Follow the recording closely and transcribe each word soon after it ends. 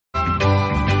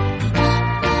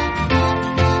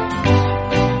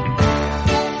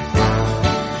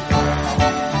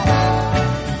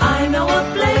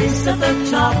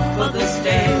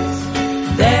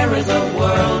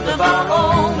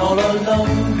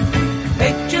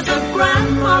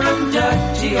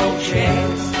old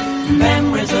shakes,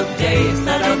 memories of days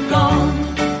that are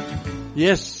gone.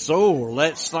 Yes, so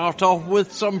let's start off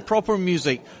with some proper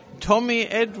music. Tommy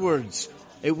Edwards.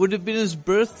 It would have been his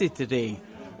birthday today,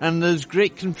 and there's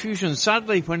great confusion.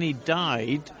 Sadly, when he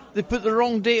died, they put the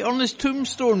wrong date on his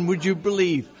tombstone, would you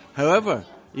believe? However,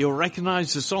 you'll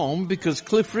recognise the song because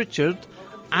Cliff Richard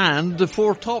and the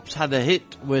Four Tops had a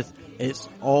hit with It's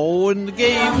All in the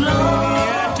Game.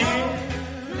 Yeah,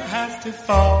 dear, have to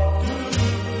fall,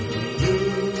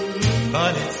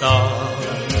 but it's all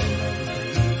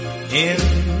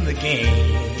in the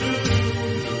game.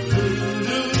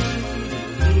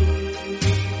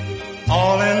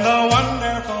 All in the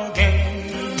wonderful game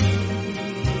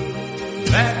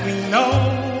that we know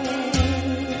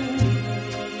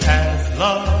as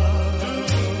love.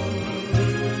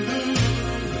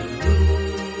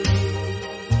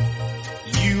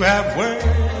 You have words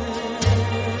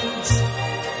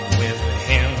with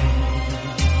him,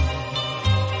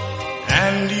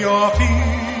 and your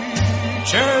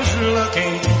future's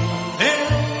looking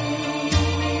dim.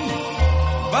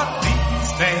 But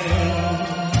these things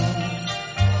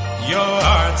your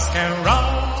hearts can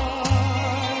rise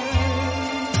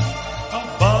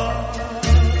above.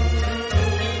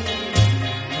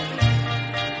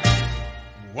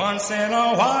 Once in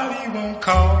a while he won't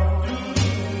call,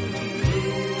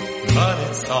 but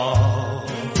it's all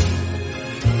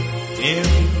in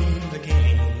the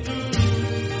game.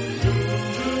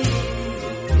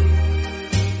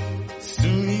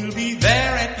 Soon he'll be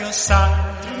there at your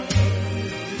side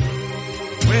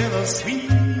with a sweet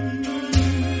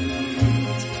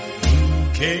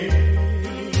bouquet.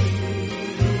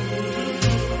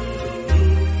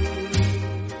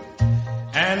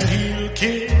 And he'll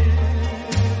kiss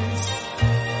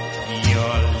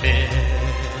your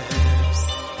lips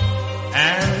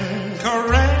and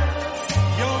caress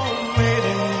your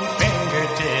waiting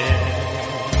fingertips,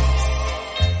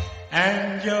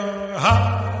 and your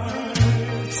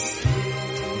hearts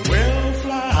will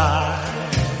fly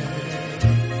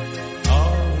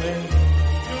away.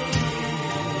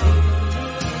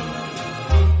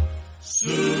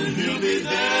 Soon he'll be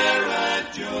there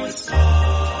at your side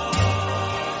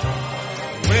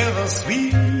with a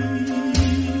sweet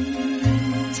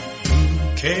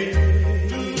bouquet.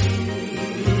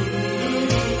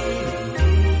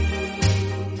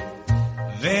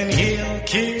 Then he'll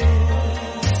kiss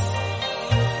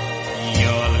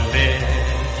your lips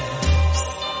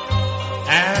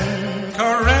and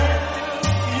caress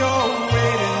your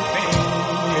waiting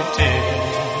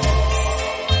fingertips,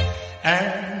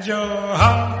 and your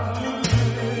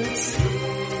hearts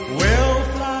will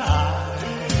fly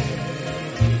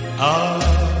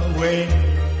away.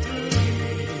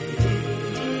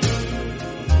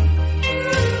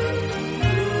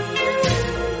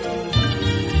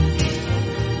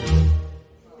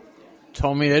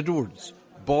 Tommy Edwards,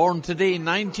 born today,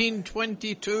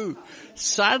 1922.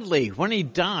 Sadly, when he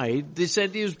died, they said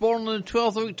he was born on the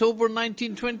 12th of October,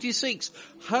 1926.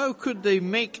 How could they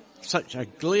make such a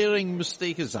glaring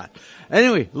mistake as that?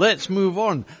 Anyway, let's move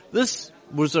on. This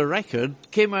was a record,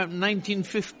 came out in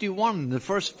 1951, the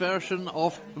first version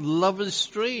of Love is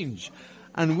Strange.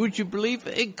 And would you believe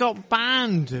it got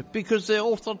banned because they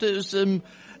all thought it was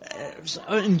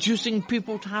inducing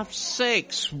people to have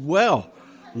sex? Well,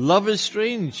 Love is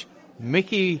Strange,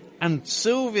 Mickey and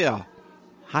Sylvia.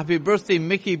 Happy birthday,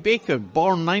 Mickey Baker,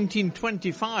 born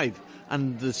 1925.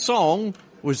 And the song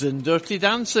was in Dirty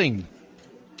Dancing.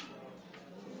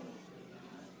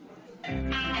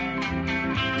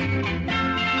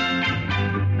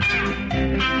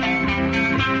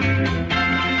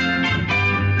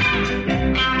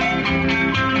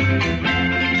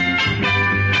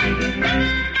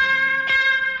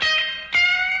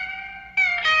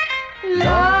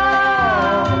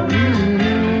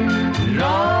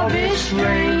 Love is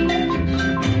strange.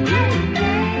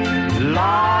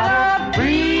 Lot of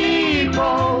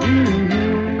people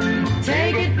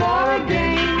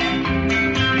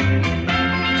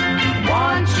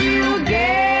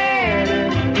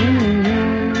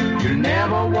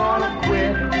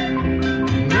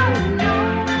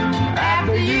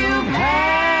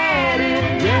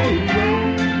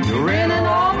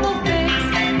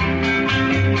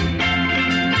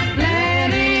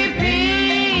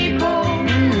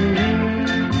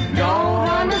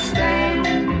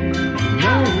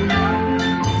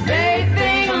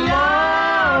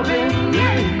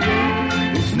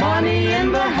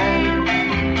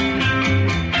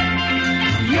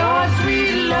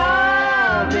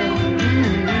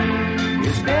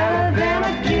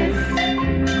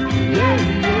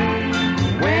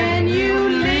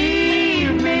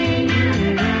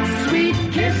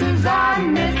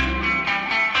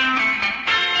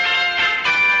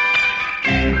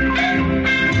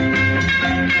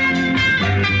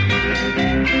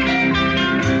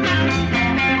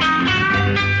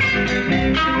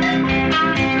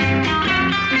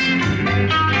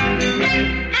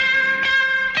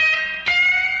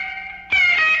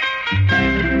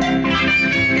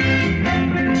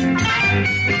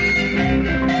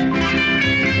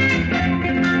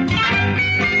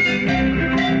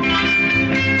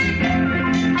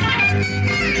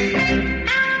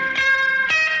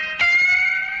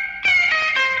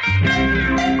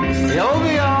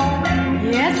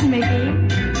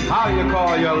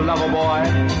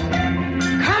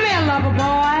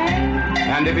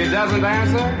And if he doesn't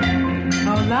answer?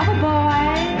 Oh, lover boy.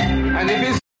 And if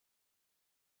he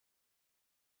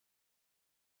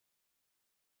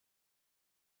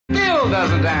still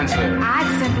doesn't answer?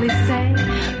 I simply say,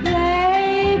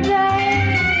 baby,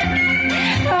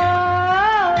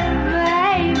 oh,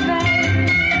 baby,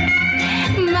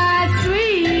 my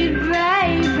sweet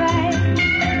baby,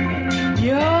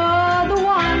 you're the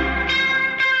one.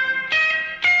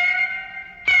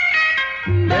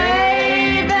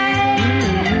 Baby,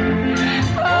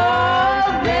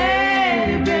 oh,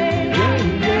 baby,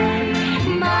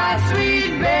 my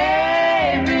sweet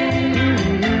baby,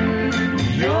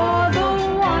 you're the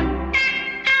one.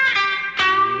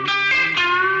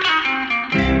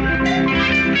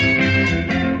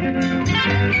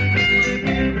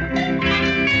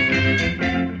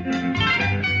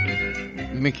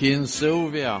 Mickey and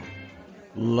Sylvia,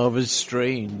 Love is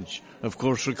Strange. Of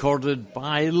course, recorded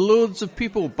by loads of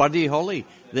people. Buddy Holly,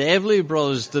 the Everly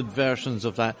Brothers did versions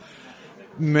of that.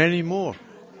 Many more.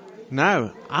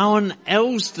 Now, Alan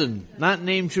Elston. That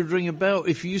name should ring a bell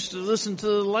if you used to listen to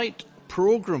the Light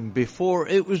programme before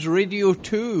it was Radio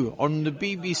 2 on the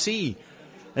BBC.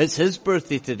 It's his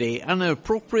birthday today, and an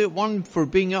appropriate one for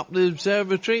being up the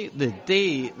observatory the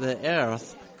day the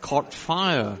Earth caught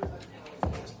fire.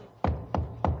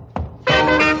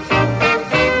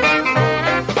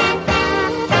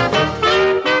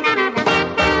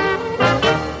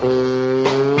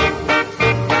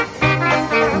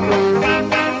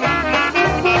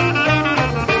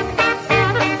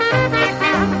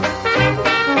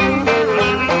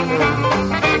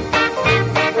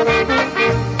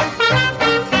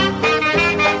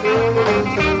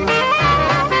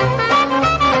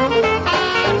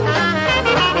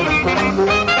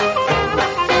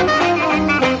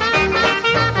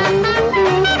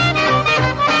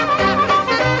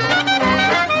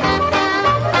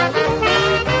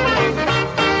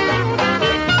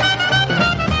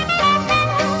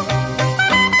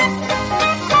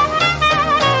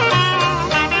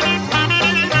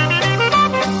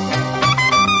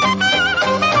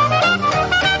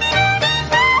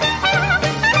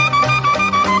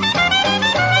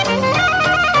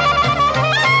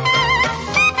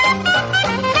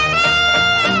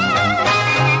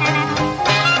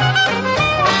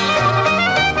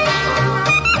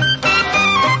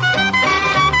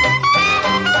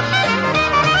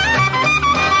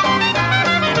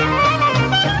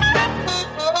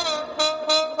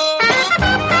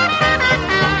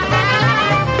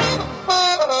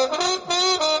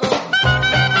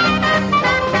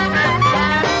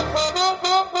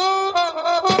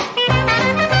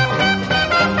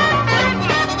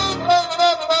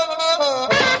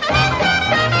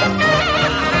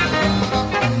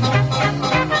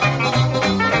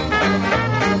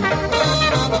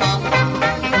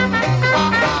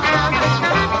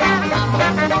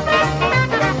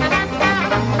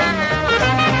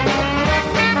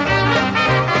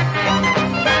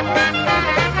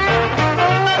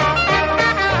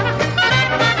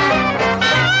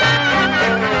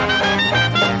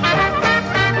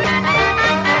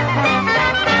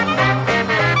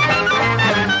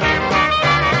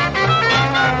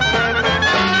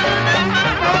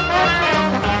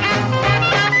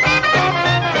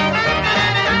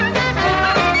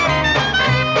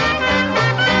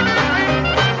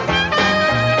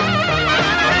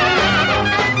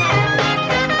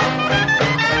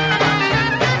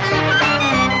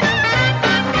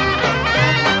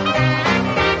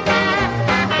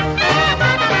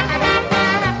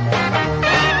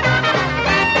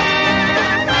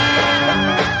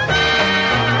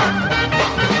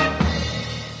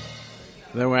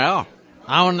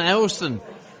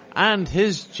 And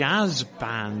his jazz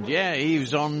band, yeah, he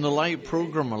was on the Light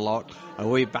programme a lot,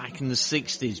 way back in the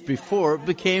 60s, before it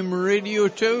became Radio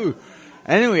 2.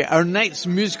 Anyway, our next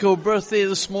musical birthday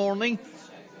this morning,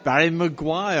 Barry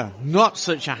Maguire. Not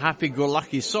such a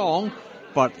happy-go-lucky song,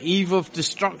 but Eve of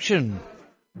Destruction.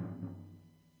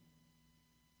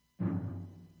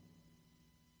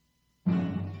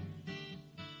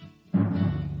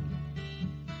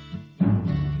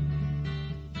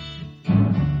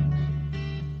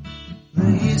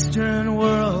 The Eastern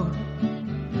world,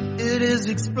 it is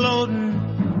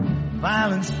exploding,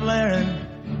 violence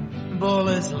flaring,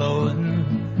 bullets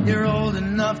loading. You're old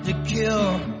enough to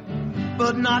kill,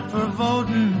 but not for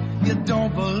voting. You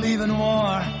don't believe in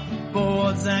war, but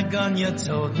what's that gun you're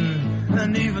toting?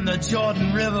 And even the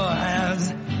Jordan River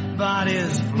has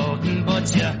bodies floating.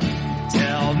 But you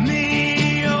tell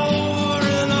me over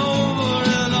and over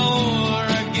and over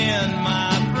again,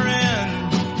 my friend,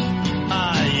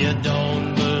 you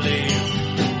don't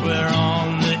believe we're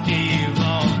on the eve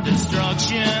of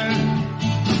destruction.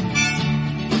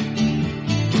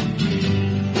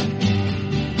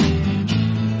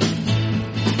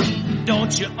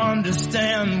 you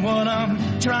understand what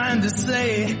I'm trying to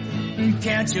say?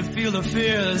 Can't you feel the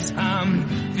fears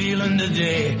I'm feeling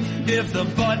today? If the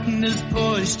button is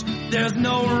pushed, there's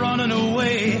no running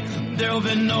away. There'll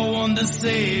be no one to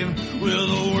save with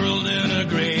the world in a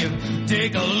grave.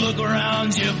 Take a look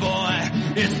around you, boy.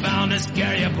 It's bound to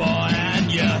scare you, boy.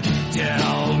 And you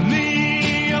tell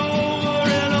me over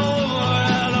and over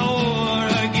and over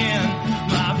again,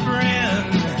 my friend,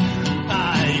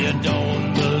 you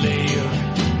don't believe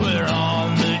we're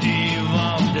on the eve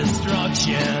of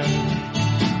destruction.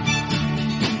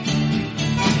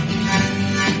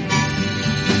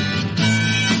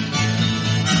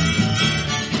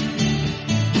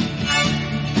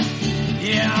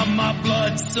 My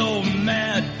blood's so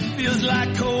mad, feels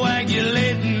like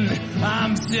coagulating.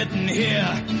 I'm sitting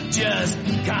here just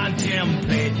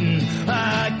contemplating.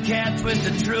 I can't twist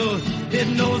the truth, it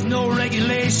knows no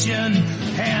regulation.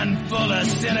 Handful of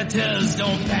senators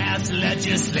don't pass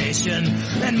legislation,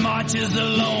 and marches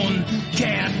alone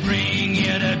can't bring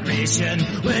integration.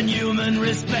 When human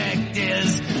respect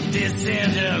is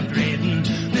disintegrating,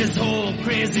 this whole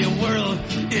crazy world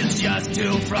is just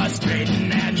too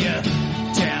frustrating. And you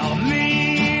tell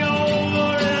me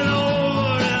over and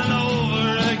over and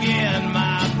over again,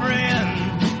 my friend,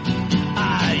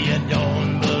 you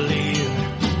don't believe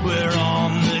we're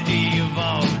on the eve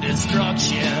of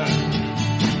destruction.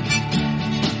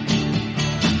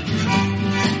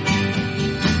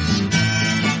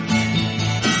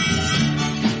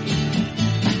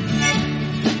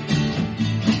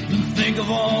 Think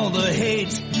of all the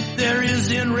hate there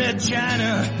is in Red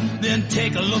China, then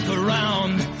take a look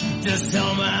around to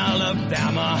Selma,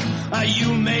 Alabama.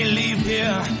 You may leave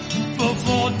here for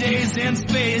 4 days in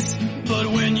space, but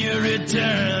when you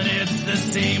return, it's the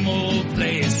same old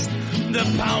place. The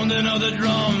pounding of the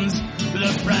drums,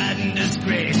 the pride and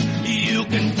disgrace. You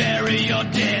can bury your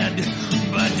dead,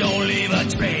 but don't leave a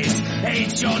trace.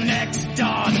 Hate your next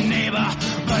door neighbor,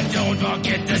 but don't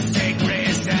forget to say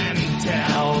grace. And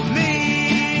tell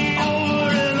me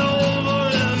over and over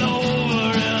and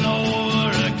over and over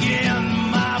again,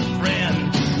 my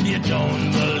friend, you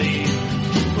don't believe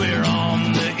we're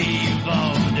on the eve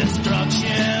of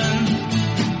destruction.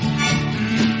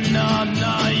 No,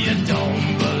 you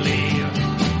don't believe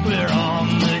we're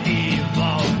on the eve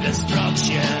of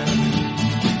destruction.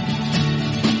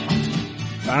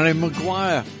 Barry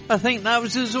Maguire. I think that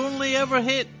was his only ever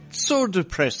hit. So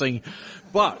depressing.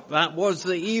 But that was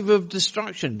the eve of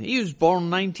destruction. He was born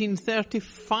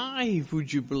 1935,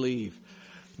 would you believe?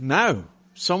 Now,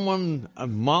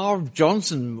 Marv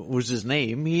Johnson was his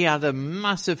name. He had a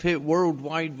massive hit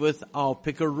worldwide with I'll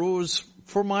Pick a Rose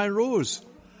for My Rose.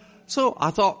 So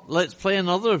I thought, let's play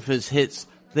another of his hits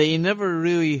that he never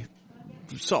really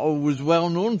sort of was well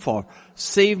known for.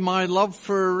 Save My Love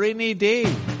for a Rainy Day.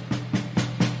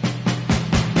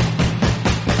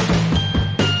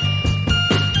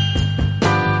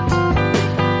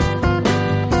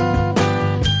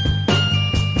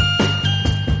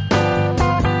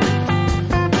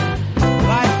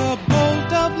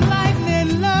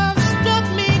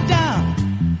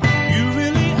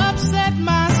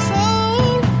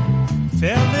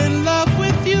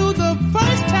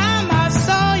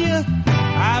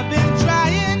 I've been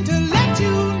trying to let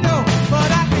you know,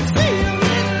 but I can see you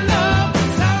in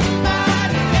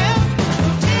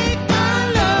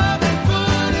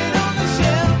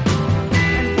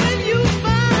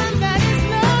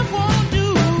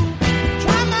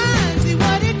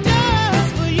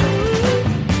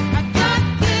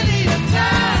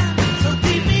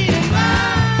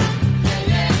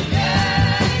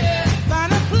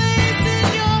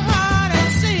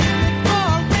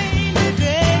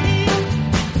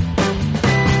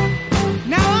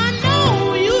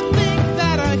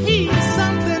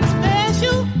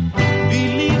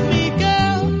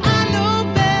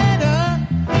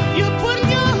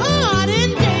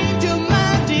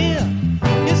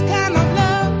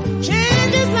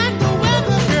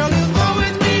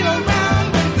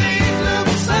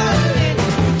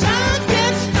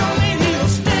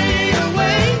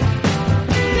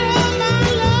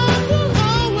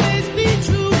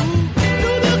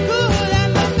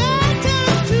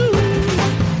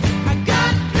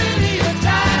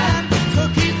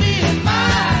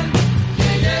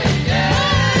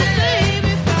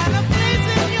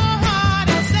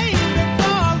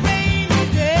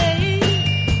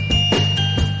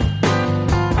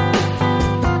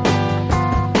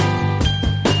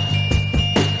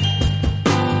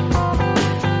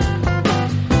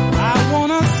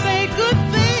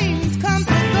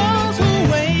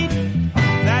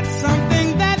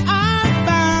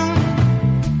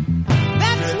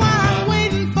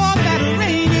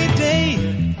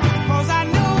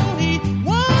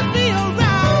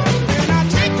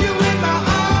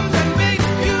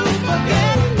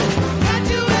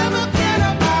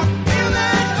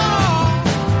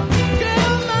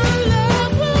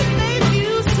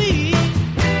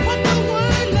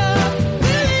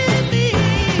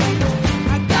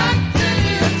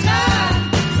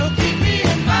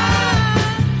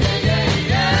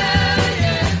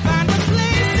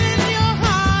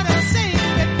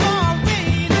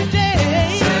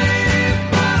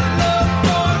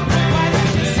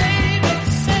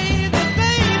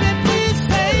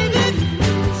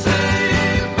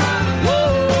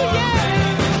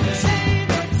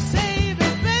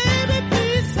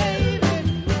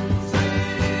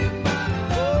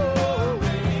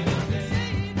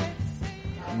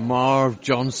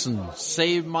Johnson,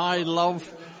 Save My Love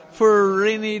for a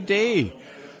Rainy Day.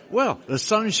 Well, the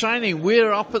sun's shining.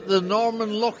 We're up at the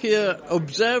Norman Lockyer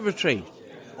Observatory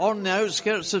on the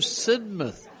outskirts of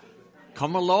Sidmouth.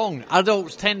 Come along.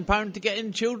 Adults £10 to get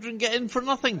in, children get in for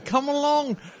nothing. Come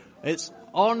along. It's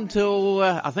on till,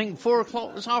 I think 4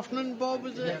 o'clock this afternoon, Bob,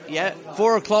 is it? Yeah,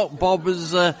 4 o'clock, Bob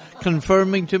is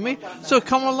confirming to me. So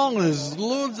come along, there's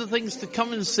loads of things to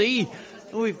come and see.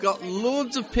 We've got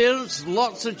loads of parents,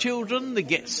 lots of children. They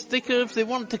get stickers if they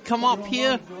want to come up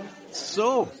here.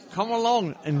 So, come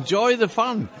along, enjoy the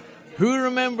fun. Who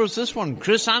remembers this one?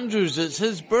 Chris Andrews, it's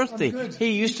his birthday.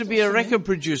 He used to be a record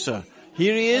producer.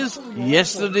 Here he is,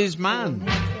 Yesterday's Man.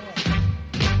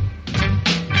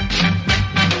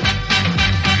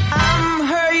 I'm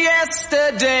her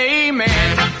yesterday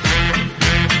man.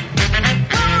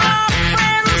 We're my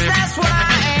friends, that's what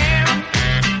I am.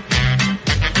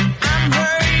 I'm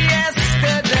her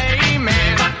yesterday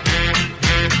man.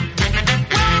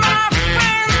 We're my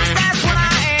friends, that's what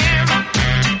I am.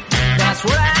 That's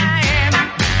what I am.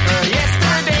 Her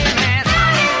yesterday man.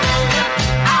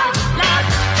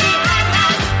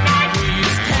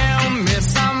 Please tell me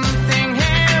something.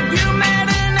 Have you met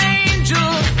an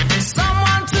angel?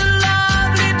 Someone too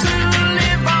lovely to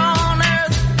live on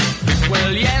earth.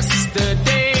 Well,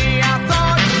 yesterday I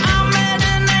thought I met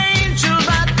an angel,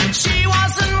 but she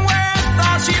wasn't worth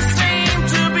all she seemed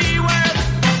to be worth.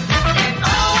 And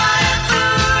oh, what a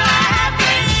fool I have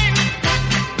been.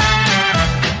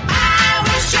 I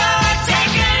was sure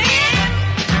taken in.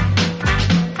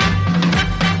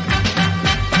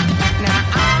 Now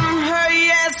I'm her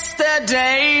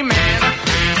yesterday man.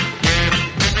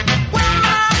 We're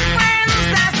my friends,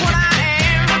 that's what I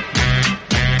am.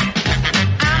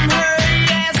 I'm her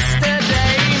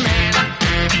yesterday man.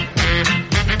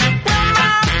 We're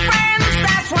my friends,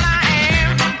 that's what I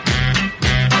am.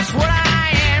 That's what I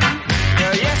am.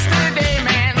 Her yesterday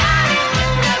man.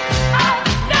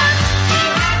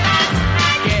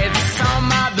 Get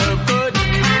some other good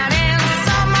kind and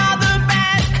some other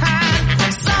bad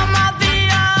kind. Some of the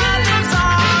others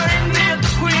are in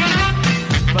between.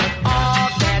 But all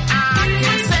that I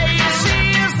can say is she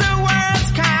is the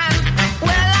worst kind.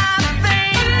 Well, I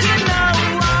think you know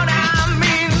what I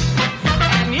mean.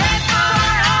 And yet for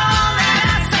all that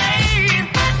I say,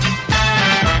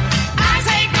 I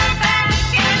take her back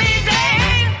any day.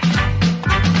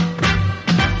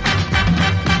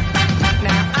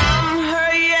 Now I'm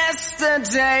her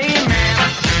yesterday man.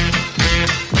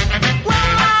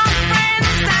 We're my friends,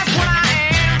 that's what I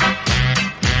am.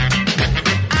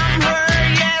 I'm her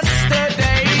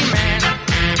yesterday man.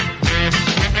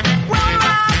 We're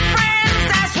my friends,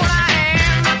 that's what I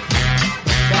am.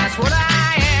 That's what I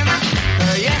am.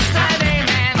 Her yesterday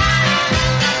man. Oh,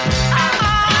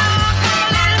 come a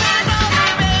little bit closer,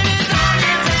 baby, don't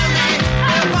you tell me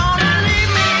you're gonna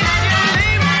leave me and you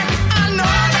leave me. I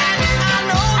know that, I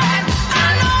know that, I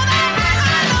know that,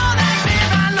 I know that,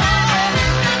 babe, I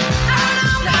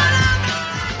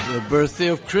know. The birthday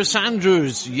of Chris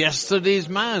Andrews, Yesterday's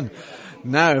Man.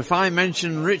 Now, if I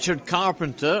mention Richard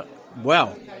Carpenter,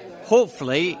 well,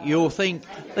 hopefully you'll think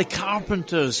the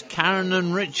Carpenters, Karen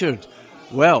and Richard.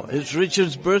 Well, it's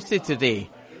Richard's birthday today,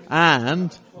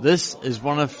 and this is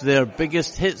one of their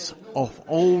biggest hits of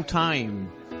all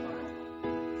time.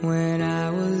 When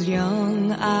I was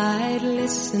young, I'd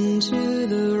listen to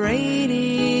the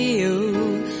radio,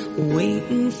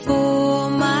 waiting for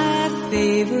my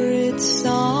favorite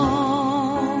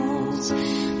songs.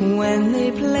 When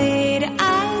they played,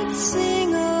 I'd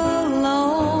sing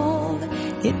along.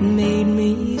 It made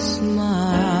me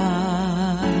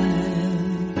smile.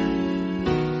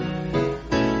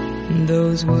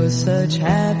 Those were such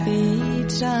happy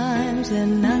times,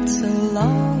 and not so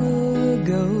long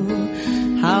ago.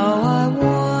 How I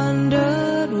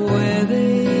wondered where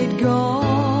they'd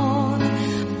gone.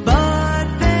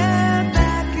 But they're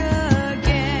back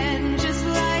again, just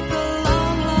like a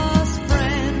long-lost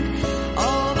friend.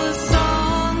 All the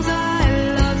songs I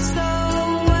love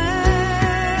so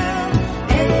well.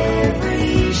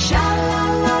 Every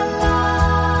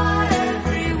sha-la-la-la,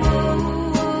 every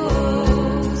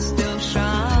whoa-whoa still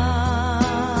shines.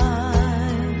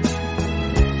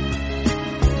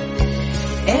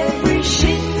 Every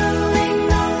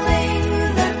shing-a-ling-a-ling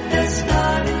that they're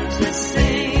starting to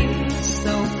sing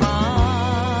so fine.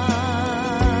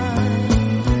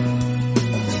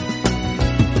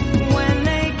 When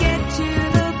they get to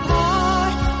the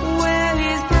part where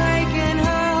he's breaking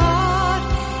her heart,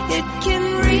 it can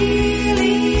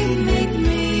really make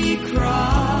me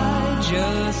cry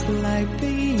just like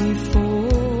before.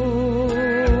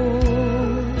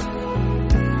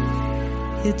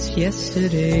 It It's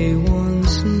yesterday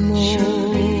once more.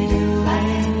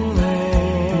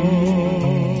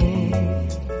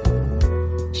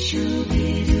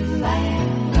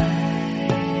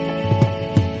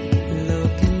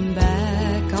 Looking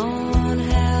back on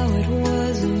how it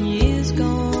was in years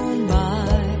gone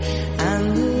by,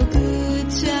 and the good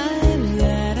times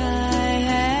that I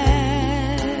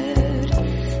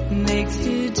had, makes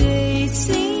today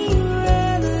seem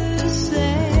rather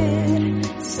sad.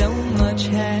 So much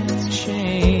has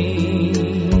changed.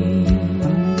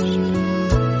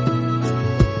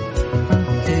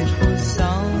 It was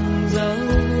songs of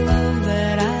love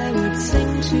that I would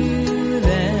sing to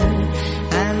them,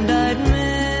 and I'd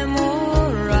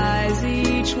memorize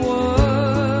each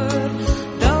word.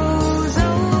 Those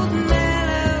old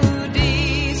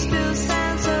melodies still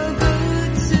sound so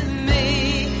good to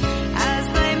me as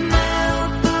they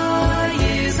melt the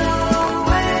years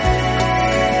away.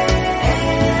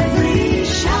 Every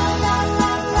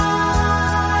sha-la-la-la,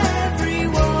 every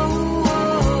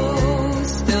woe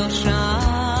still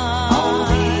shines. All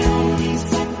the oldies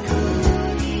but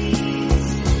goodies,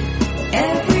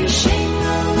 every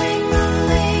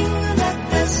shing-a-ling-a-ling that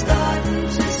they're starting to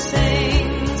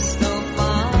sing still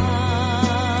fine.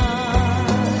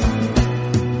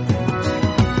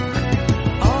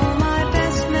 All my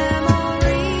best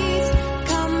memories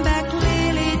come back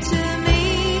clearly to me.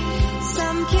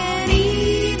 Some can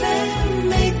even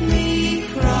make me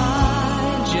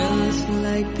cry, just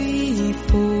like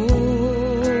before.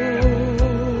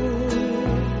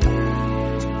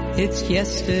 It's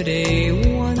yesterday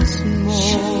once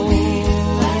more.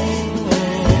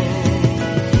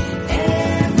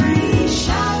 Every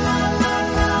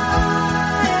sha-la-la-la,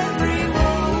 every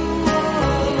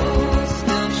woe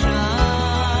still shines.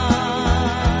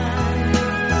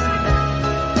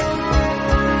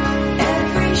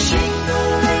 Every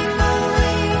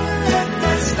shing-a-ling-a-ling that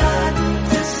they're starting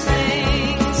to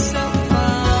sing so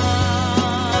fine.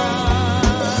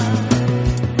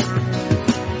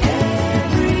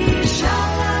 Every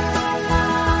sha-la-la-la,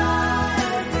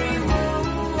 every woe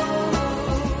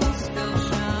still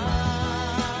shines.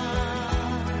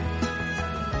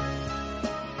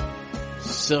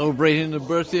 Celebrating the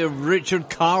birthday of Richard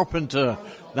Carpenter.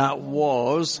 That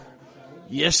was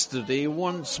yesterday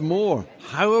once more.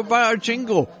 How about a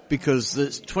jingle? Because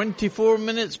it's 24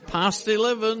 minutes past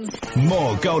 11.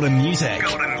 More golden music.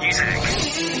 More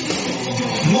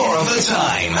of the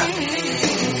time.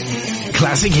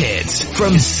 Classic hits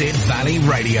from Sid Valley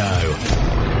Radio.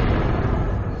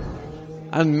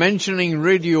 And mentioning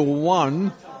Radio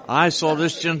 1, I saw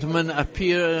this gentleman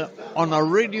appear on a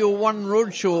Radio 1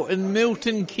 roadshow in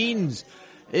Milton Keynes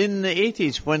in the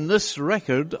 80s when this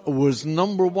record was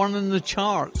number 1 in the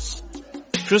charts.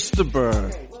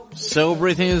 Christopher,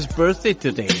 celebrating his birthday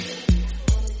today.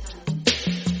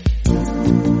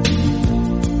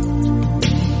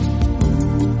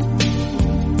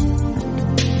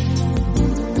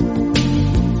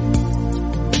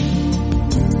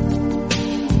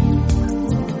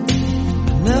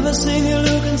 Never seen you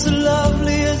looking so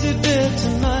lovely as you did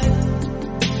tonight.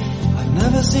 I've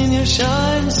never seen you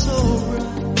shine so bright.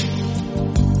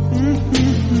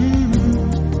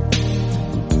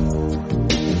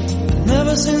 I've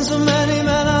never seen so many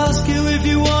men ask you if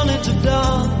you wanted to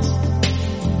dance.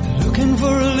 They're looking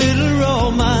for a little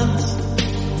romance,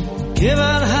 given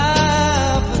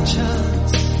half a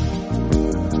chance.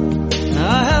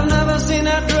 I have never seen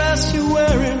that dress you're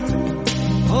wearing,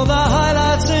 or the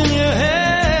highlights in your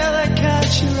hair that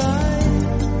catch your eye.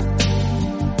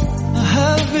 I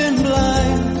have been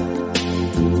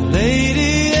blind,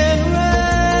 lady in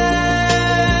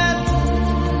red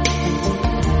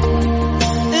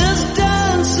is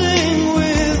dancing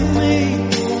with me,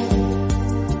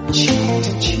 cheek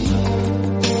to cheek.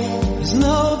 There's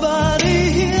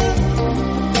nobody here,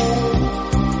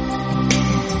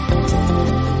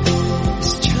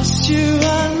 it's just you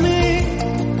and me.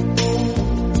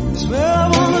 It's where I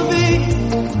wanna be,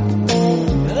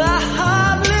 but I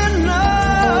hardly know.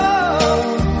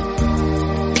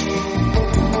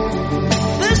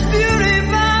 This beauty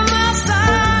by my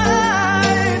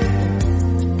side,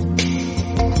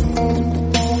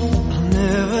 I'll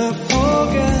never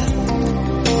forget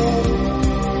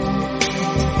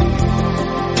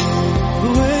the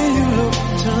way you look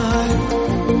tonight.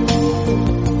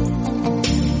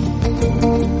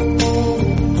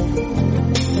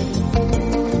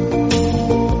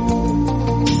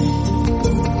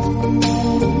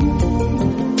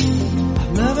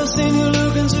 I've never seen you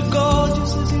looking so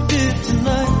gorgeous as you did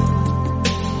tonight.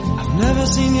 I've never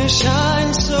seen you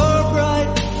shine so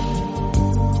bright.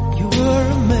 You were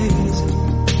amazing.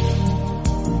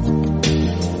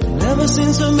 Never seen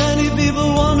seen so many people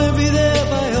want to be there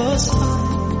by your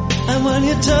side. And when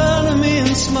you turn to me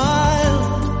and smile,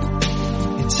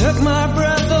 you took my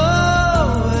breath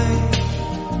away.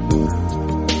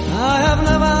 I have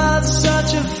never had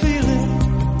such a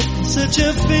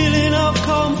feeling of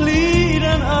complete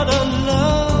and utter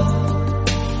love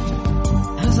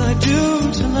as I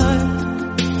do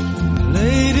tonight,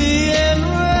 lady in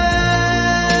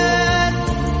red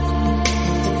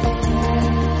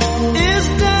is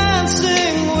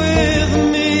dancing with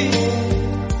me,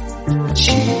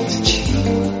 cheek to cheek.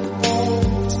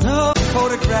 There's no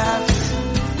photographs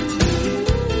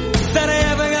that I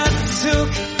ever got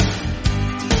took,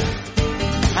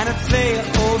 and I play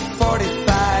old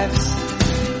 45s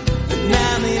that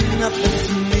now mean nothing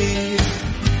to me.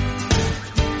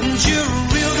 And you're a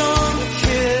real gone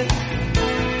kid.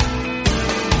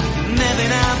 Maybe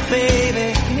not, baby.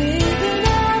 Maybe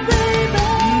not, baby.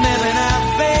 Maybe not,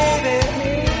 baby.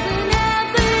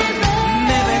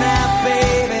 Maybe not,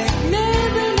 baby.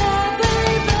 Maybe not,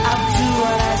 baby. I'll do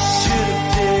what I should have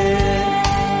did.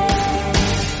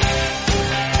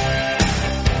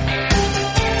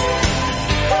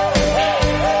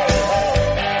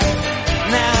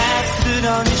 Now I stood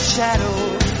on your shadow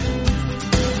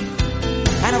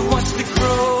and I watched it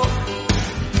grow,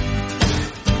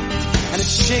 and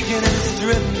it's shaking and it's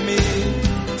driven me.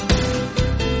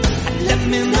 And let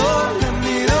me know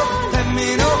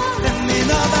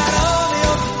about all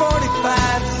your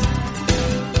 45s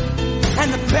and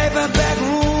the paperback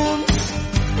rooms,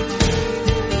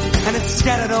 and it's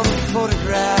scattered all the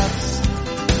photographs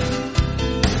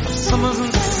of summers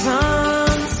and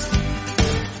suns.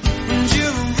 And you're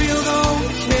a real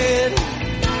old kid.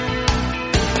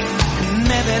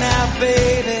 Maybe not,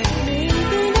 baby.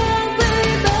 Maybe not,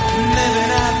 baby. Maybe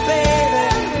not, baby.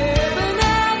 Maybe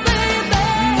not, baby.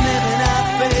 Maybe not,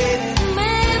 baby.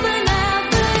 Maybe not,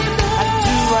 baby. I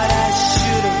do what I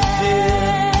should have did.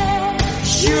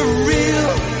 You're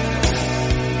real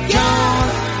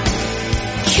gone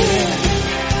kid.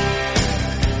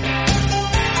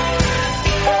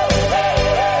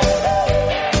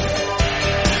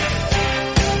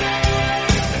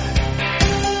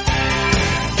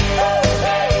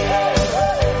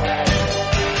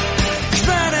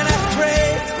 Cried and I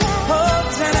prayed,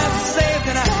 hoped and I saved,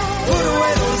 and I put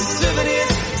away those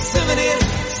souvenirs.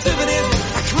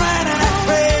 I cried and I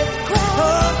prayed,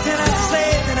 hoped and I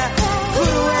saved, and I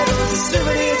put away those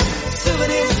souvenirs.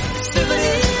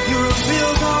 You're a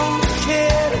real gone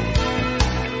kid.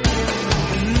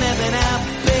 Maybe not,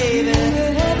 baby.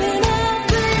 Maybe not,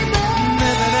 baby.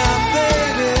 Maybe not,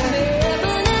 baby.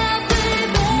 Maybe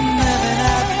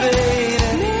not, baby.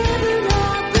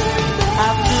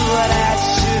 I'll do what I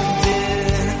should have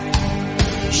did.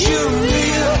 You're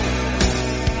real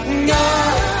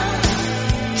gone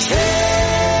kid.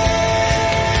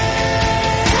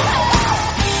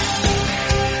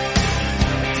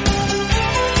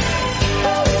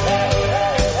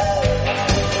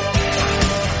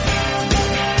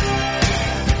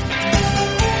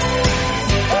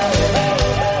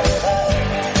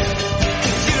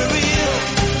 You're real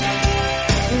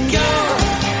gone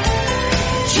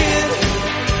kid.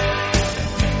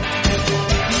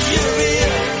 You're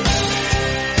real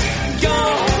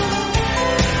gone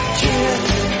kid.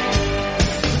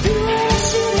 Do what I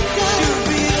should have done. You're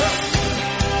real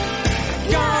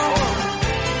gone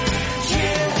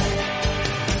kid.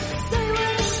 Say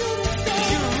what I should have done.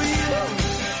 You're real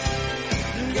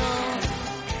gone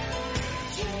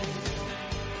kid.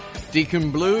 Deacon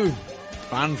Blue,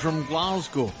 band from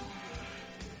Glasgow.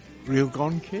 Real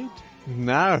Gone Kid.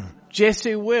 Now,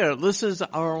 Jessie Ware, this is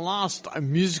our last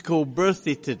musical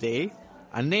birthday today.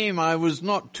 A name I was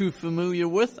not too familiar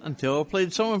with until I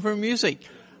played some of her music.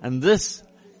 And this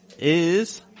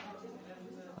is,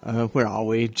 where are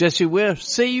we? Jessie Ware,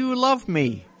 Say You Love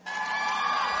Me.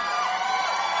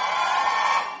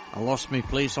 I lost my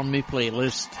place on my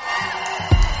playlist.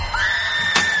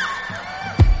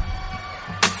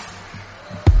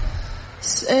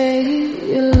 Say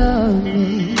you love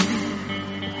me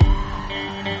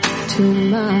to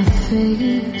my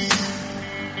face.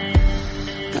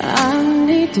 I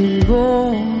need it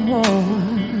more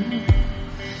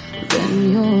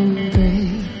than your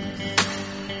embrace.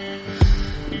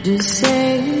 Just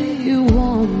say you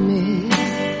want me.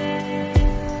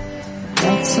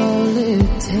 That's all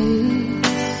it takes.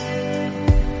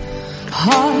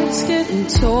 Hearts getting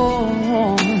torn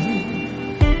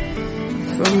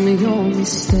from your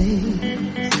mistakes.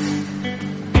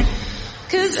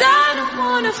 'Cause I don't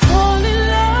wanna fall in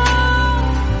love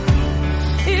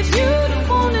if you don't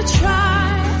wanna try.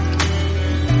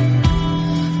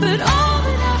 But all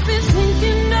that I've been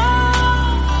thinking of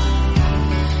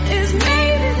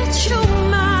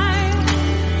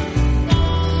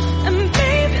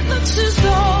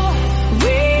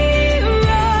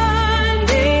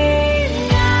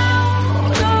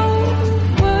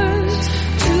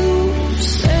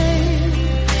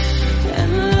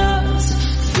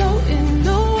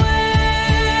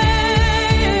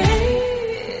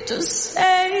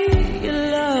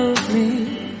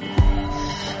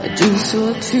night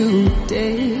or 2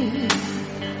 days.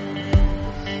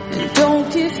 And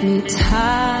don't give me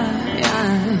time,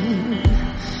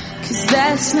 'cause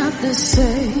that's not the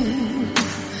same.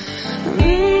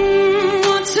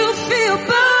 Want to feel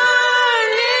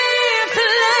burning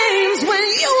flames when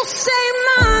you say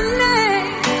my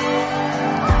name.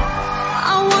 I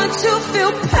want to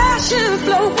feel passion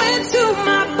flow into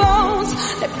my bones,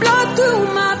 let blood through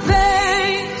my veins.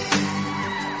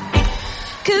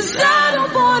 'Cause I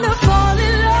don't wanna fall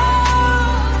in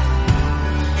love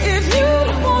if you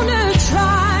don't wanna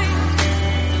try.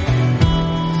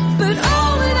 But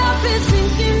all that I've been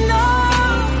thinking of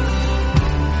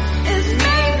is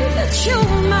maybe that you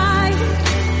might.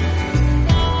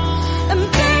 And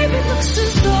baby, looks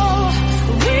as though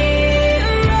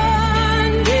we're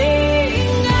running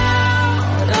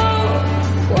out of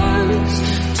words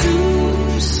to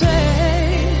say,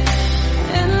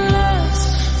 and love's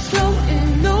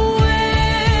floating away.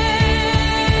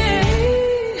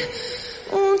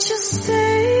 Won't you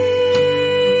stay?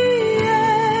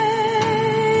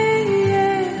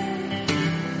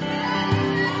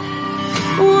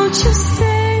 Won't you stay?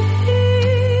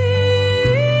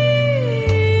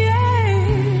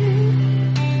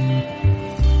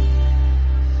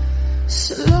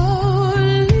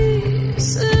 Slowly,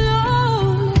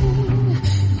 slowly,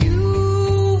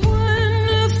 you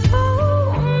went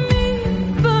for me,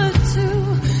 but do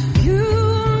you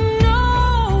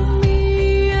know me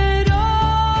at all?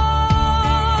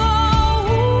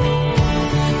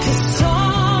 'Cause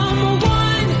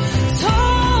someone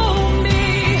told me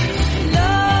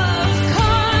love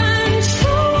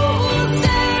controls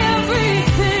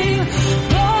everything,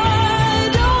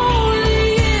 but only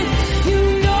if you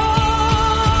know.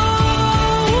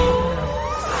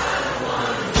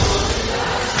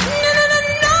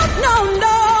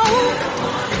 No.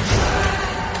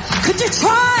 Could you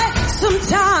try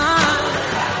sometime?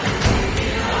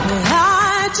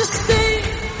 I just think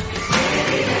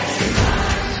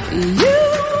you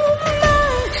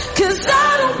might, 'cause I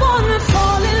don't wanna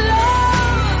fall in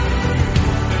love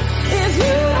if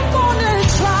you don't wanna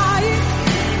try it.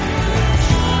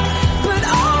 But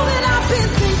all that I've been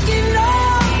thinking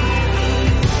of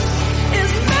is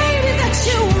maybe that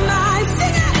you might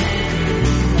sing it.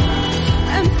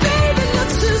 And baby,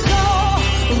 looks as though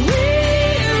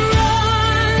we're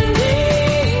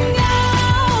running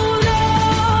out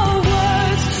of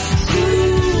words to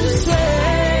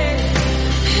say,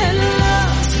 and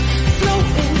love's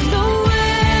floating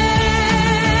away.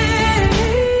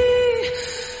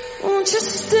 Won't you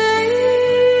stay?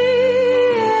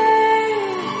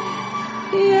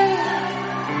 Yeah.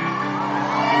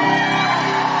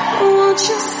 Won't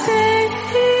you stay?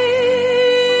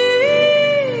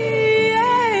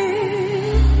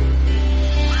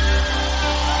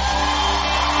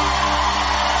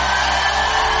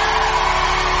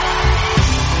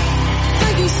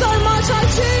 Thank you so much,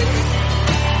 Archie.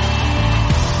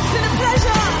 It's been a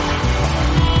pleasure.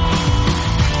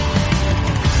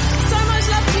 So much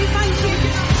love to you. Thank you.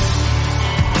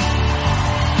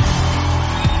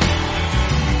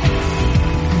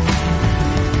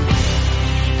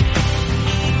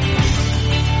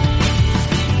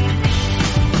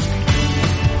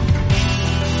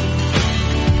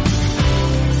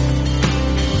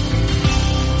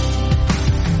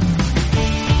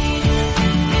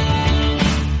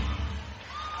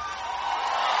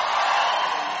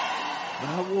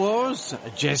 That was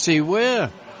Jessie Ware,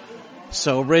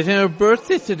 celebrating her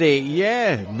birthday today.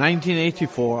 Yeah,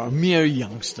 1984, a mere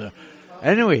youngster.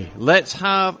 Anyway, let's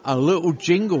have a little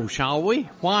jingle, shall we?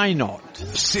 Why not?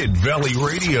 Sid Valley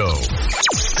Radio.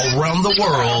 Around the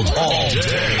world, all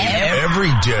day,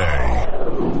 every day.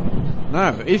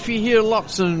 Now, if you hear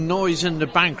lots of noise in the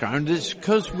background, it's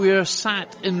because we're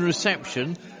sat in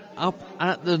reception up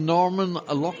at the Norman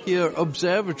Lockyer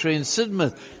Observatory in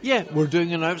Sidmouth. Yeah, we're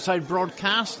doing an outside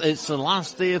broadcast. It's the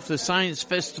last day of the Science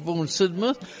Festival in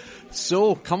Sidmouth.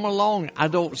 So come along.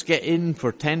 Adults get in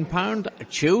for £10.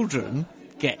 Children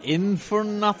get in for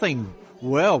nothing.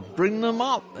 Well, bring them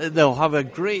up. They'll have a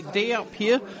great day up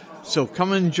here. So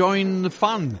come and join the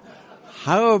fun.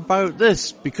 How about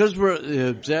this? Because we're at the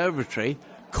observatory,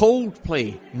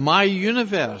 Coldplay, My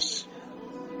Universe.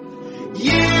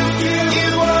 You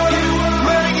are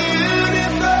my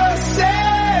universe,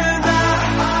 and I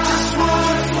just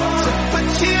want to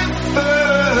put you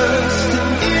first.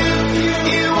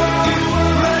 You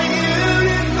are my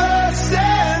universe,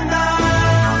 and I.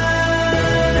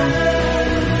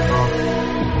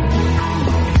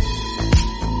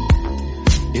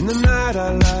 In the night I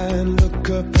lie and look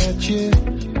up at you.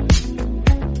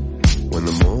 When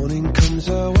the morning comes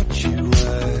I watch you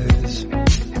rise.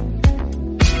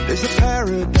 There's a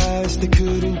paradise they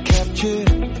couldn't capture.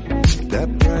 That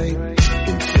bright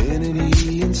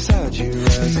infinity inside your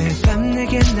eyes. 매일 밤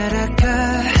내게 날아가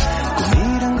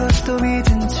꿈이란 것도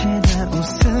잊은 채 나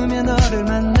웃으며 너를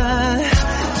만나.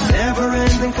 Never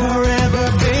ending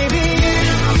forever baby.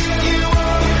 You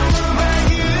are my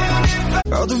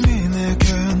universe. 어둠이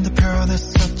내겐 더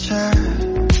변했었지.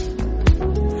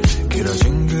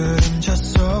 길어진 그림자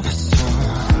속에서.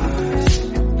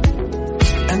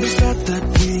 And it's not that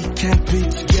we can't be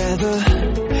together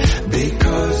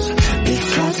because we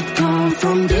come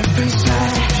from different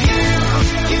sides.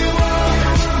 You are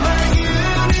my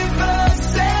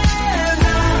universe and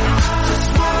I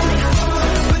just want to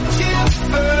put you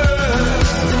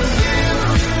first.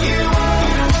 You are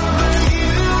my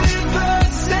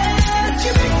universe and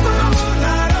you make my world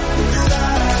light up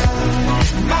inside.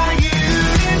 My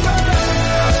universe,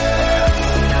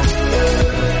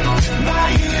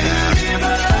 my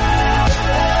universe.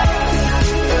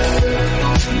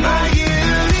 My universe.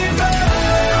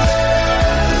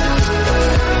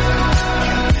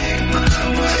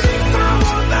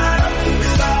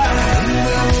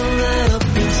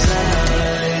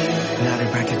 나를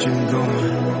밝혀준 건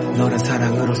너란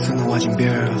사랑으로 수놓아진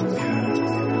별.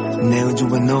 내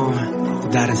우주와 넌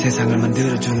다른 세상을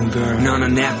만들어주는 걸.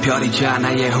 너는 내 별이자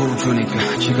나의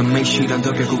호주니까 지금의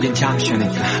시련도 결국엔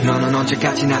잠시니까. 너는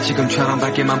언제까지나 지금처럼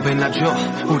밝게만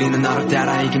빛나줘. 우리는 너를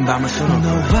따라 이긴 밤을 수놓고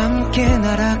너와 함께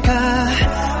날아가.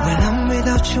 When I'm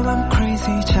without you I'm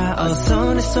crazy. 자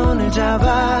어서 내 손을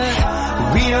잡아.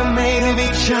 We are made of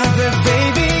each other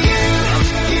baby.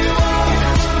 You are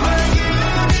my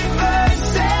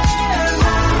universe and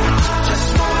I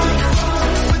just want to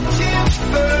put you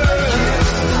first.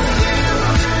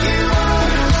 You are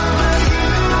my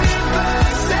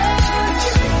universe and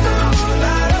you make the world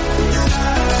light up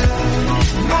inside.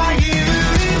 My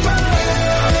universe,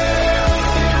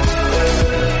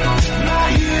 my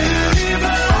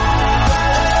universe,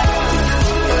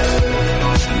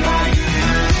 my universe.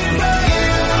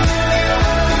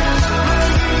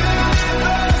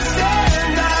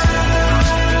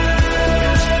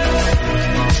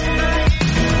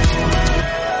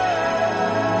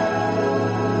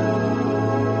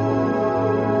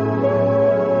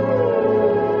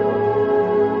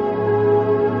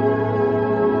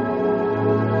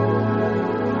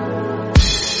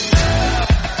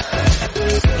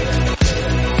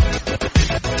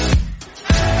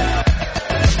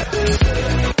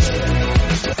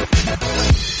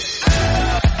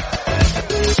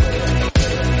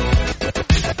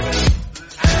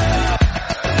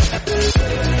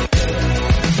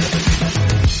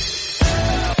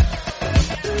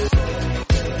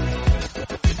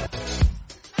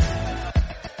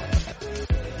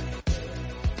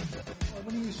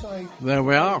 There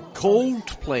we are,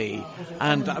 Coldplay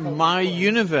and My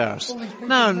Universe.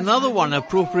 Now another one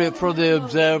appropriate for the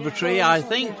observatory, I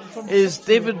think, is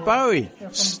David Bowie,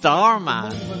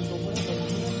 Starman.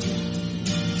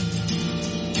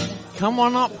 Come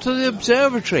on up to the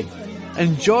observatory.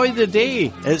 Enjoy the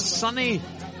day. It's sunny,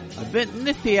 a bit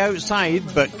nippy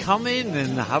outside, but come in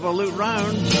and have a look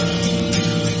round.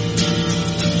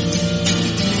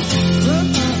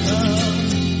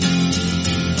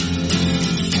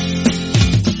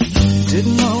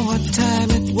 Didn't know what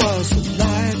time it was, the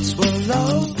lights were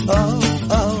low. Oh,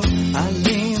 oh. I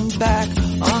leaned back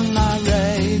on my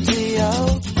radio.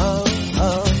 Oh,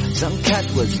 oh. Some cat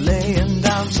was laying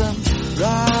down some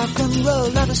rock and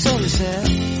roll, not a soul said.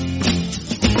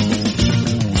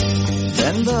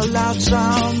 Then the loud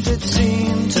sound, it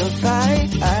seemed to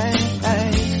fade.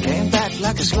 Came back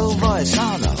like a slow voice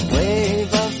on a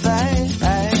wave of fade.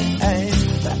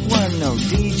 That wasn't no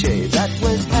DJ, that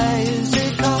was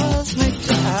hazy cosmic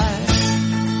time.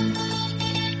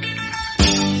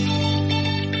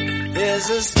 There's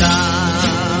a starman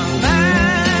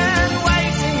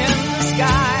waiting in the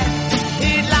sky.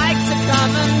 He'd like to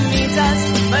come and meet us,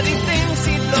 but he thinks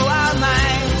he'd blow our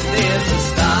minds. There's a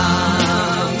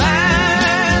starman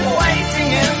waiting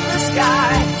in the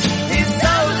sky. He's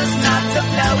told us not to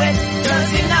blow it, 'cause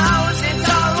he knows it's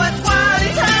all worthwhile. He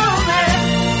told me,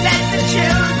 let the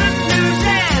children lose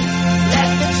it.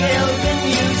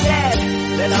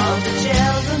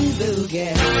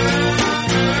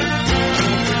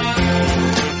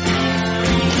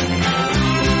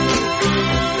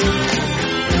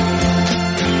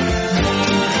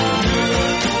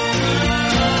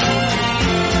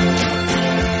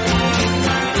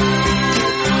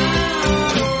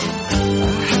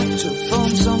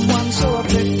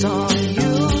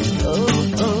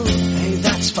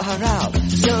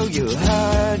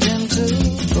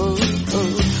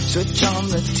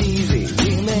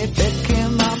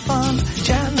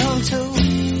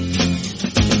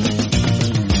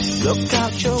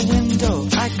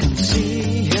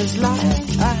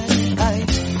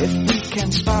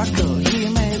 can sparkle, he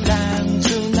may land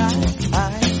tonight.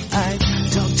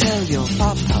 Don't tell your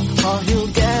papa or he'll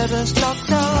get us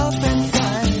locked up and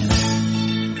tied.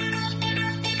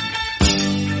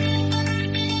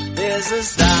 There's a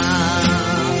starman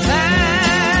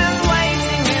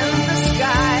waiting in the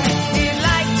sky. He'd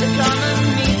like to come and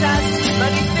meet us,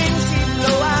 but he thinks he'd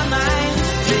blow our minds.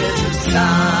 There's a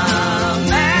starman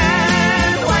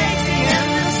waiting in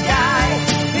the sky.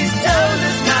 He's told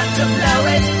us not to blow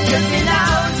it, 'cause he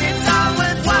knows it's all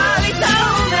worthwhile. He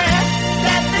told us,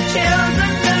 let the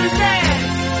children lose it,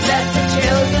 let the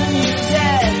children use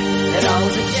it, let all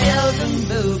the children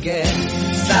boogie.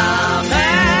 Starman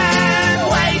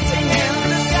waiting in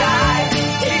the sky.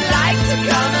 He'd like to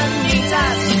come and meet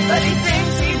us, but he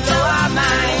thinks he'd blow our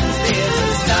minds. There's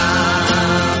a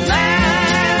starman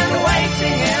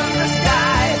waiting in the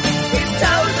sky. He's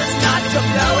told us not to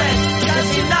blow it, 'cause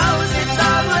he knows it's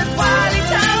all worthwhile. He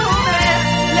told me,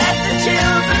 let the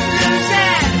children lose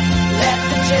it, let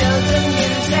the children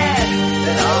use it,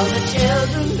 let all the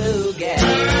children boogie.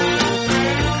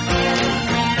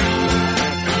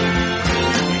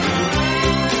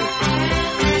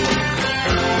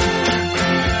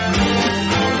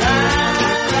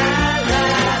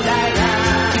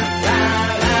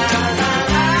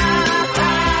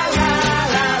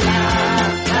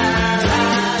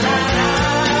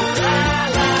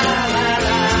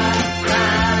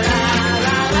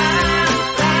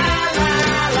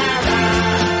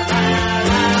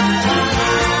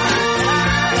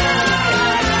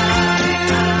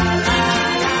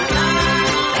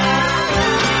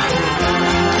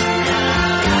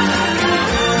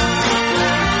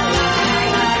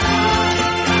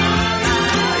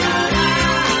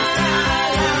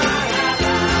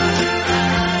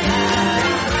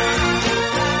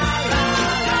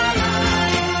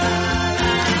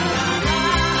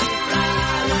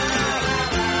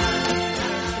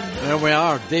 There we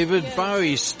are, David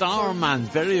Bowie, Starman,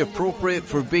 very appropriate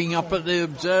for being up at the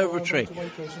observatory.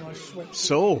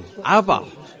 So, ABBA,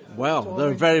 well,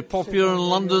 they're very popular in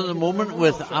London at the moment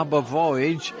with ABBA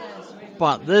Voyage,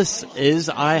 but this is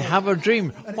I Have a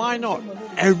Dream. Why not?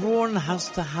 Everyone has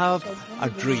to have a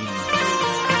dream.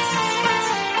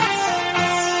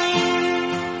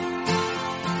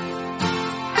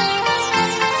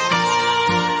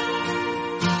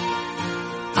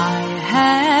 I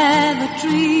have a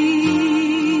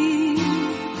dream,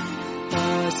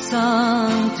 a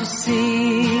song to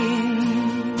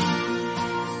sing,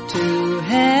 to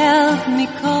help me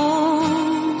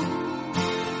cope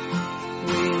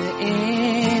with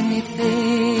anything.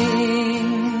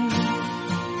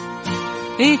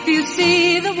 If you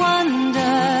see the wonder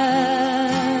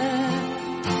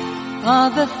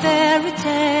of a fairy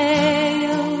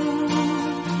tale,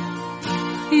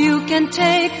 you can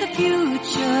take the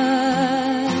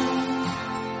future,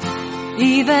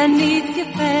 even if you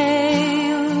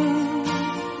fail.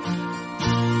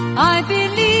 I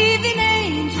believe in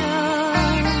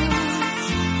angels,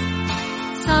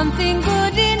 something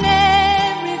good in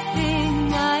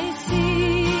everything I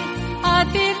see. I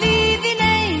believe in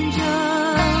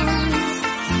angels,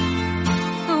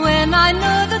 when I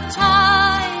know the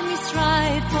time is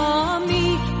right for me,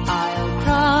 I'll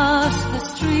cross the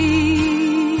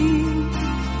street.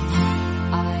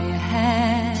 I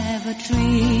have a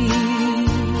dream.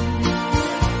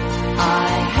 I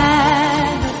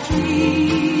have a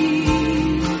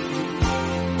dream,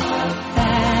 a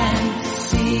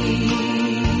fantasy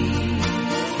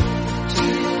to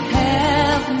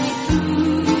help me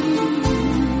through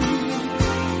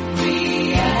reality,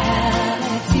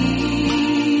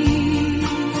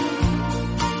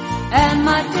 and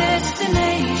my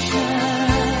destination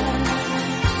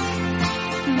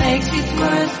makes it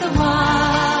worth the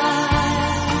while,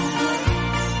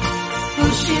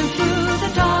 pushing through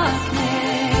the darkness,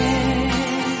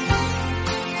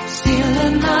 still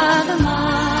another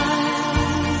mile.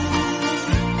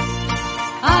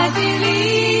 I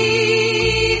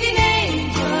believe in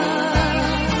angels,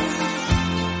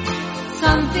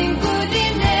 something good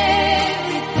in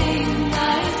everything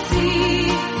I see.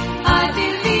 I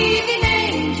believe in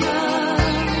angels,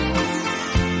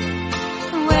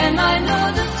 when I know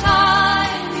the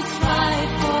time is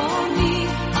right for me,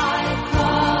 I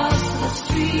cross the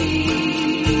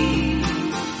street.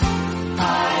 I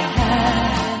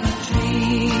have a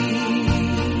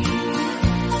dream.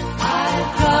 I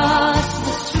cross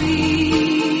the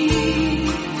street.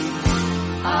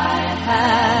 I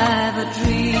have a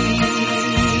dream.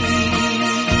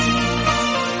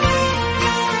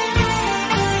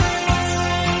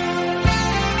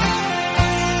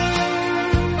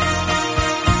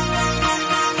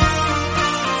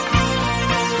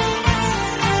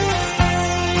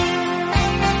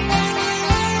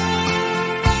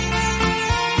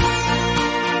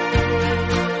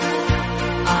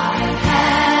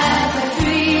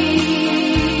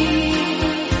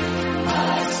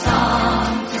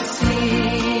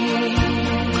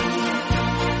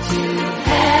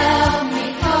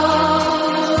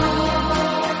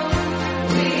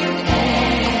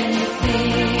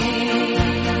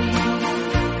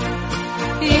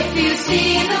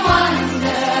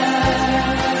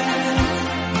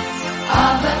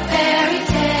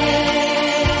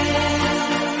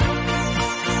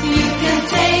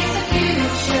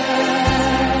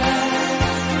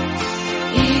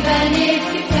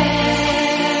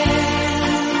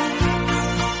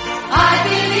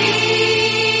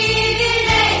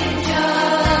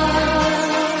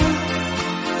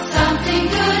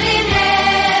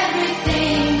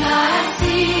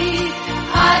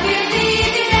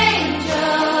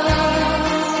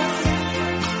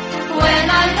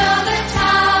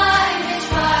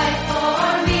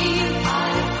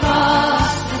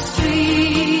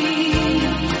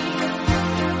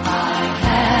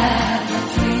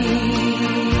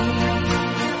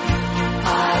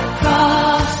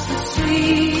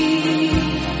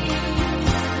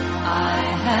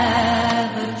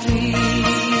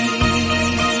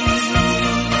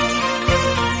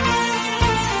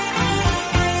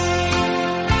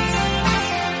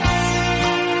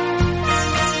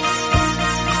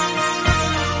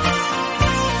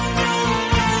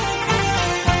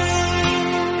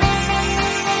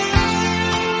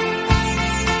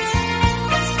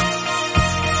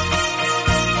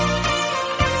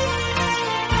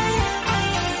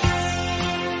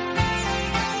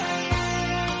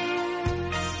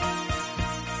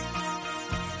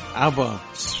 ABBA.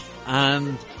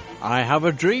 And I Have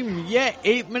a Dream. Yeah,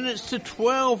 8 minutes to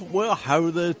 12. Well,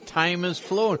 how the time has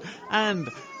flown. And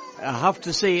I have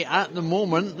to say, at the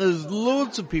moment, there's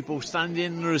loads of people standing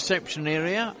in the reception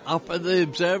area up at the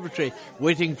observatory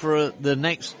waiting for the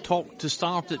next talk to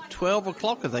start at 12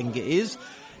 o'clock, I think it is.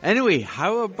 Anyway,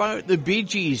 how about the Bee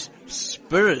Gees,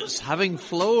 Spirits Having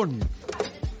Flown?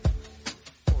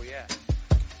 Oh yeah.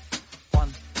 1,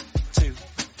 2,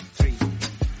 3,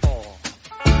 4.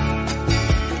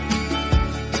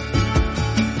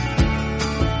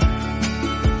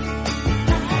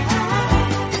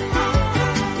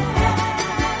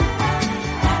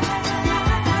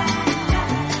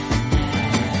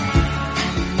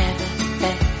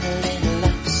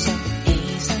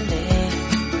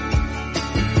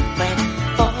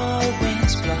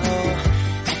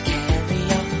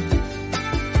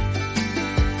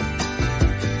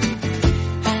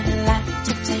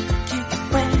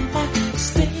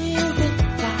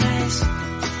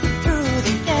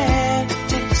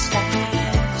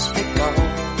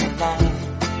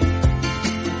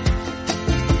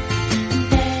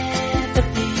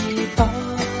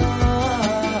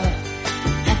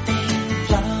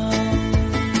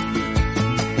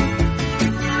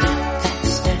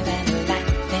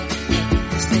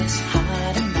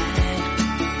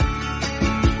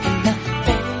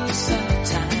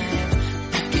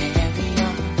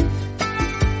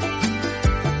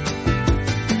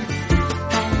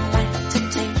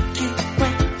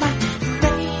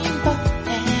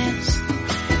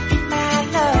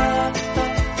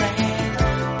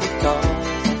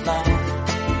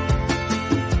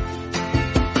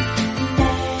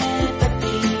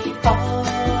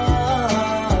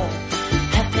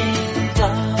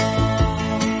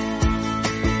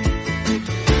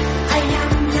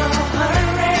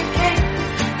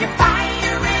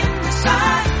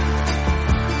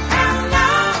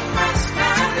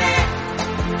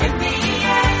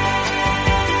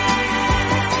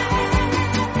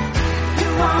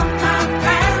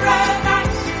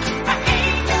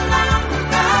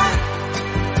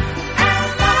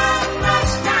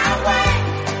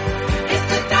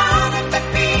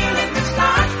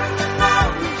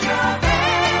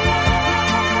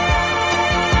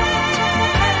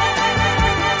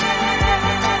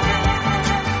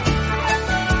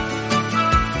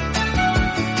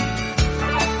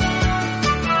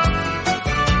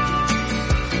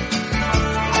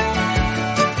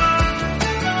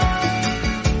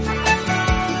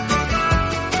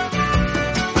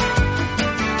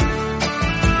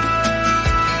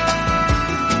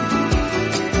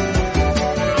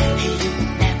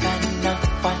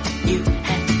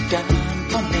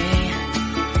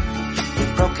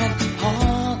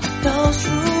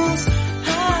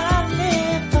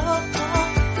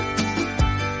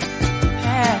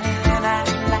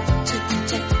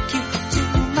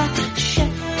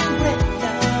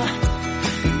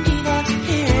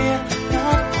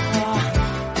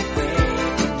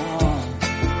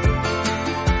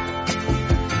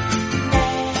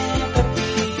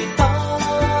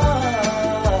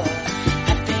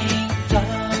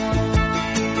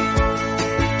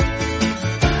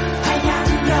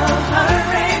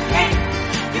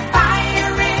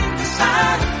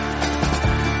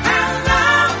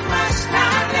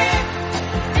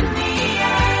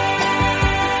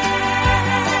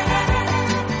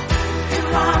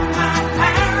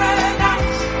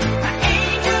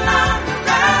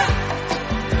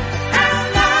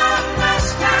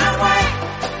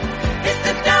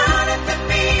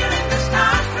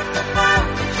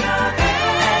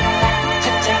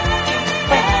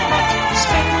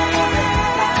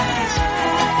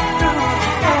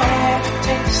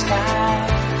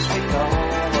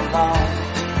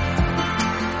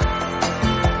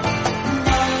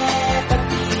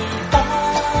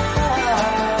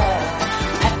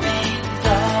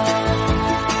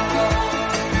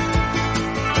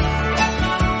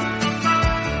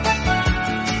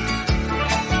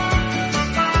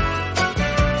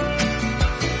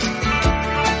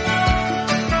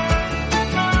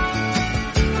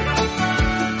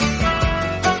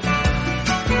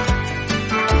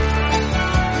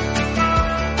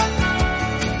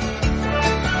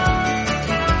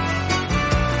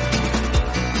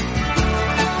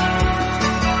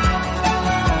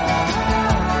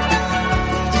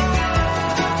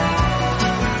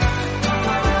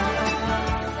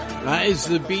 is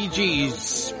the Bee Gees,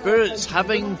 Spirits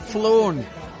Having Flown.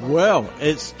 Well,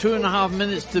 it's 2.5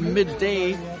 minutes to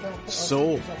midday,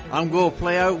 so I'm going to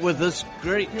play out with this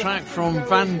great track from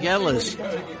Vangelis,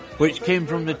 which came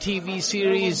from the TV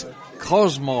series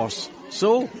Cosmos.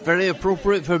 So, very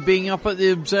appropriate for being up at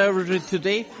the observatory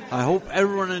today. I hope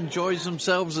everyone enjoys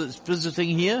themselves that's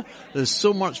visiting here. There's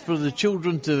so much for the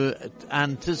children to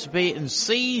anticipate and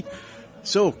see.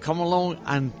 So, come along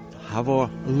and have a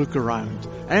look around.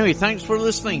 Anyway, thanks for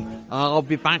listening. I'll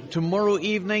be back tomorrow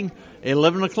evening,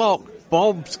 11 o'clock.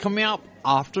 Bob's coming up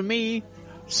after me.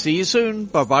 See you soon.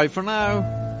 Bye-bye for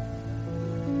now.